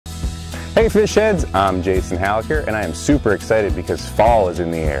Hey fish heads, I'm Jason Hallecker and I am super excited because fall is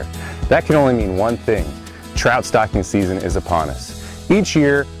in the air. That can only mean one thing: trout stocking season is upon us. Each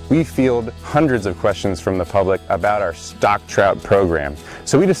year we field hundreds of questions from the public about our stock trout program.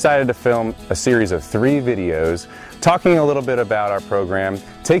 So we decided to film a series of 3 videos talking a little bit about our program,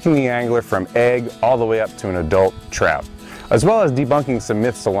 taking the angler from egg all the way up to an adult trout, as well as debunking some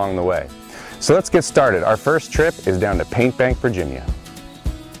myths along the way. So let's get started. Our first trip is down to Paint Bank, Virginia.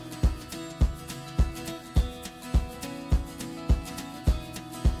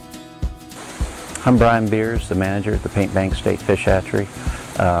 I'm Brian Beers, the manager at the Paint Bank State Fish Hatchery.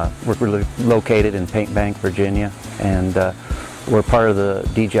 We're located in Paint Bank, Virginia, and we're part of the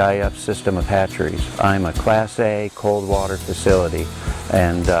DGIF system of hatcheries. I'm a Class A cold water facility,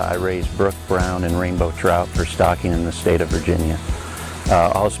 and I raise brook, brown, and rainbow trout for stocking in the state of Virginia.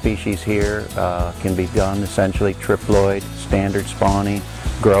 All species here can be done essentially triploid, standard spawning,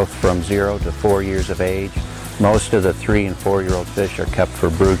 growth from 0 to 4 years of age. Most of the 3- and 4-year-old fish are kept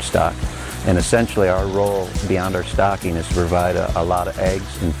for brood stock. And essentially our role beyond our stocking is to provide a lot of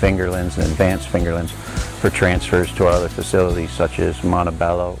eggs and fingerlings and advanced fingerlings for transfers to our other facilities such as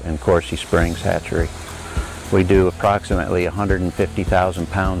Montebello and Coursey Springs Hatchery. We do approximately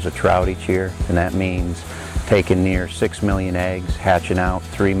 150,000 pounds of trout each year, and that means taking near 6 million eggs, hatching out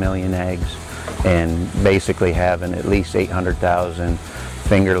 3 million eggs, and basically having at least 800,000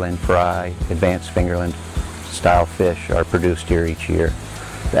 fingerling fry, advanced fingerling style fish are produced here each year.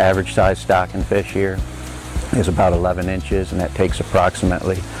 The average size stocking fish here is about 11 inches, and that takes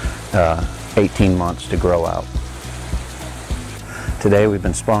approximately 18 months to grow out. Today we've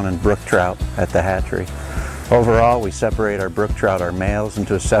been spawning brook trout at the hatchery. Overall, we separate our brook trout, our males,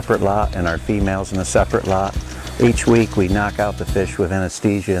 into a separate lot and our females in a separate lot. Each week we knock out the fish with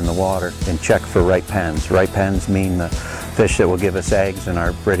anesthesia in the water and check for right pens. Right pens mean the fish that will give us eggs and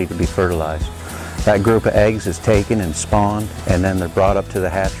are ready to be fertilized. That group of eggs is taken and spawned, and then they're brought up to the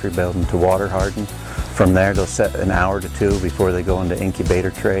hatchery building to water harden. From there they'll sit an hour to 2 before they go into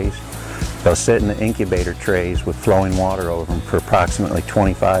incubator trays. They'll sit in the incubator trays with flowing water over them for approximately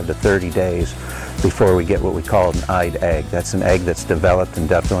 25 to 30 days before we get what we call an eyed egg. That's an egg that's developed and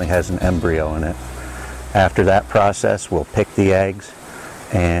definitely has an embryo in it. After that process, we'll pick the eggs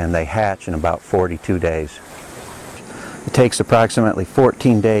and they hatch in about 42 days. It takes approximately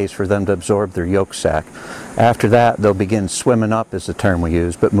 14 days for them to absorb their yolk sac. After that, they'll begin swimming up, is the term we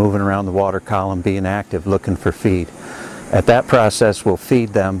use, but moving around the water column, being active, looking for feed. At that process, we'll feed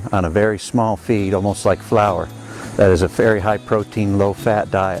them on a very small feed, almost like flour. That is a very high protein, low fat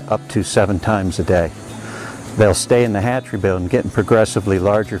diet, up to 7 times a day. They'll stay in the hatchery building, getting progressively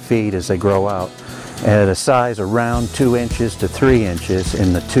larger feed as they grow out. At a size around 2 inches to 3 inches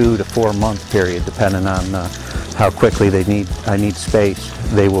in the 2 to 4 month period, depending on how quickly I need space,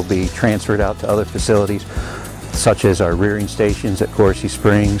 they will be transferred out to other facilities such as our rearing stations at Coursey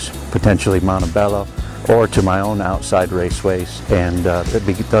Springs, potentially Montebello, or to my own outside raceways, and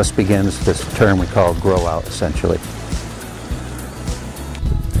thus begins this term we call grow out essentially.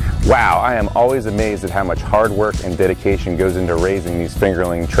 Wow, I am always amazed at how much hard work and dedication goes into raising these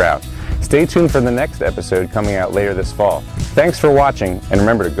fingerling trout. Stay tuned for the next episode coming out later this fall. Thanks for watching, and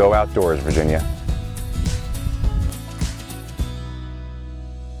remember to go outdoors, Virginia.